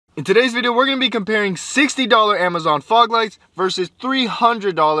In today's video, we're going to be comparing $60 Amazon fog lights versus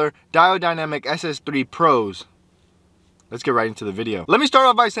 $300 Diode Dynamic SS3 Pros. Let's get right into the video. Let me start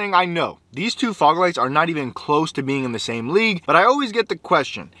off by saying I know these two fog lights are not even close to being in the same league, but I always get the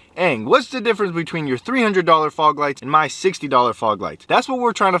question, Aang, what's the difference between your $300 fog lights and my $60 fog lights? That's what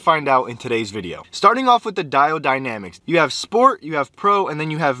we're trying to find out in today's video. Starting off with the Diode Dynamics, you have Sport, you have Pro, and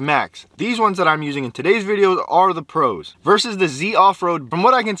then you have Max. These ones that I'm using in today's video are the Pros. Versus the Z-OFFROAD, from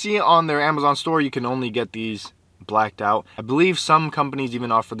what I can see on their Amazon store, you can only get these blacked out. I believe some companies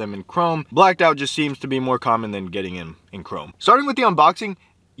even offer them in chrome. Blacked out just seems to be more common than getting in chrome. Starting with the unboxing,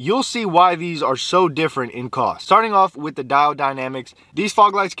 you'll see why these are so different in cost. Starting off with the Diode Dynamics, these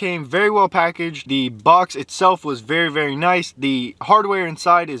fog lights came very well packaged. The box itself was very nice. The hardware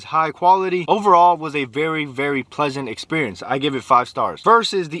inside is high quality. Overall was a very pleasant experience. I give it 5 stars.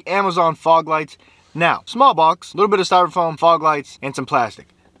 Versus the Amazon fog lights. Now, small box, a little bit of styrofoam, fog lights, and some plastic.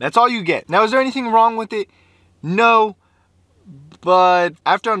 That's all you get. Now, is there anything wrong with it? No, but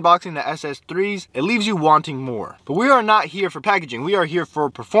after unboxing the SS3s, it leaves you wanting more. But we are not here for packaging, we are here for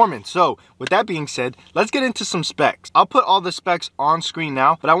performance. So with that being said, let's get into some specs. I'll put all the specs on screen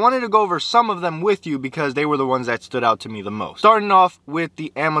now, but I wanted to go over some of them with you because they were the ones that stood out to me the most. Starting off with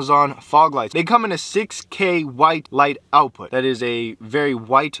the Amazon fog lights. They come in a 6K white light output. That is a very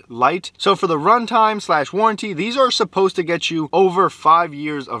white light. So for the runtime / warranty, these are supposed to get you over 5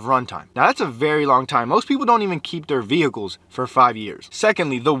 years of runtime. Now that's a very long time. Most people don't even keep their vehicles for 5 years.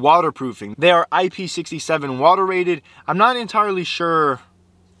 Secondly, the waterproofing. They are IP67 water rated. I'm not entirely sure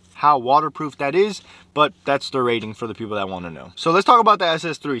how waterproof that is, but that's the rating for the people that want to know. So let's talk about the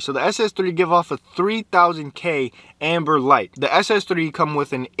SS3. So the SS3 give off a 3000K amber light. The SS3 come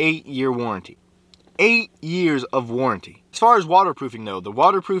with an 8-year warranty. 8 years of warranty. As far as waterproofing though, the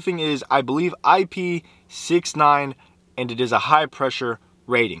waterproofing is, I believe, IP69, and it is a high pressure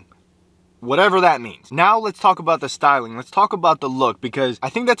rating. Whatever that means. Now let's talk about the styling. Let's talk about the look, because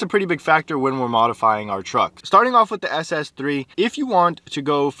I think that's a pretty big factor when we're modifying our trucks. Starting off with the SS3, if you want to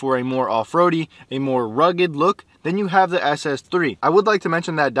go for a more off-roady, a more rugged look, then you have the SS3. I would like to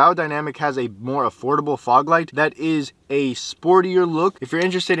mention that Diode Dynamic has a more affordable fog light that is a sportier look. If you're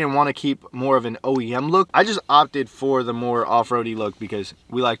interested and want to keep more of an OEM look, I just opted for the more off-roady look because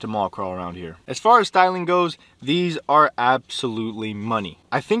we like to mall crawl around here. As far as styling goes, these are absolutely money.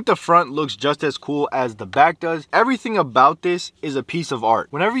 I think the front looks just as cool as the back does. Everything about this is a piece of art.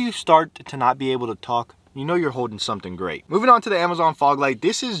 Whenever you start to not be able to talk, you know you're holding something great. Moving on to the Amazon fog light.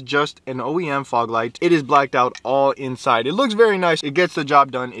 This is just an OEM fog light. It is blacked out all inside. It looks very nice. It gets the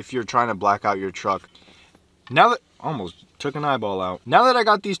job done if you're trying to black out your truck. Now that, almost took an eyeball out. Now that I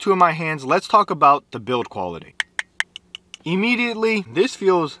got these two in my hands, let's talk about the build quality. Immediately, this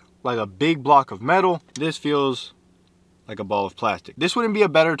feels like a big block of metal. This feels like a ball of plastic. This wouldn't be a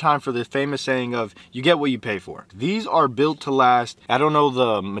better time for the famous saying of, you get what you pay for. These are built to last. I don't know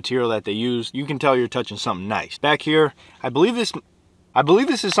the material that they use. You can tell you're touching something nice. Back here, I believe this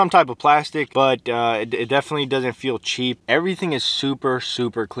is some type of plastic, but it definitely doesn't feel cheap. Everything is super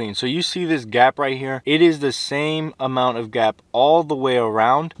clean. So you see this gap right here? It is the same amount of gap all the way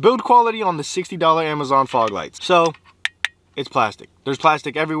around. Build quality on the $60 Amazon fog lights. So it's plastic. There's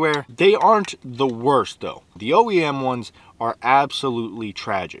plastic everywhere. They aren't the worst though. The OEM ones are absolutely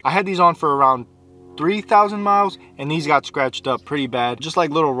tragic. I had these on for around 3,000 miles and these got scratched up pretty bad. Just like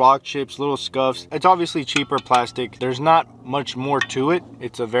little rock chips, little scuffs. It's obviously cheaper plastic. There's not much more to it.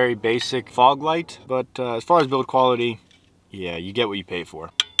 It's a very basic fog light, but as far as build quality, yeah, you get what you pay for.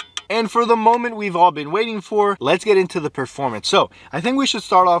 And for the moment we've all been waiting for, let's get into the performance. So I think we should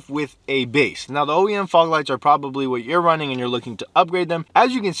start off with a base. Now the OEM fog lights are probably what you're running and you're looking to upgrade them.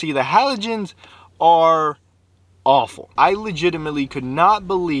 As you can see, the halogens are awful. I legitimately could not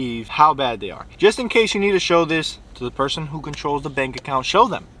believe how bad they are. Just in case you need to show this to the person who controls the bank account, show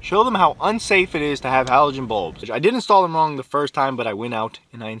them how unsafe it is to have halogen bulbs. I did install them wrong the first time, but I went out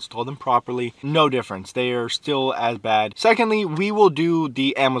and I installed them properly. No difference. They are still as bad. Secondly, we will do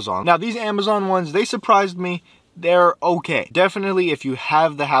the Amazon. Now these Amazon ones, they surprised me. They're okay. Definitely if you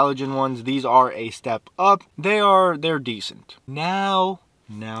have the halogen ones, these are a step up. They're decent. Now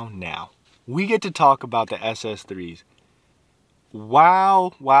we get to talk about the SS3s.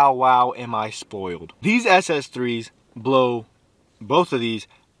 Wow, am I spoiled. These SS3s blow both of these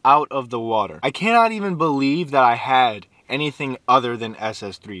out of the water. I cannot even believe that I had anything other than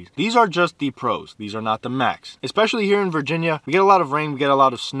SS3s. These are just the Pros. These are not the Max. Especially here in Virginia, we get a lot of rain, we get a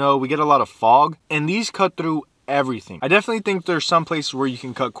lot of snow, we get a lot of fog, and these cut through everything. I definitely think there's some places where you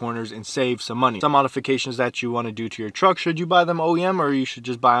can cut corners and save some money. Some modifications that you want to do to your truck, should you buy them OEM or you should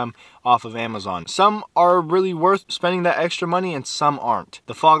just buy them off of Amazon. Some are really worth spending that extra money and some aren't.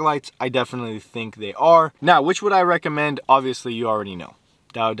 The fog lights, I definitely think they are. Now, which would I recommend? Obviously, you already know.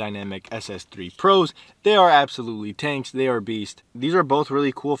 Diode Dynamic SS3 Pros. They are absolutely tanks. They are beast. These are both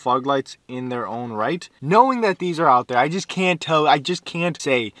really cool fog lights in their own right. Knowing that these are out there, I just can't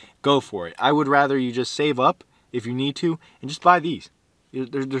say go for it. I would rather you just save up if you need to and just buy these.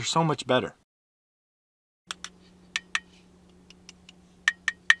 They're so much better.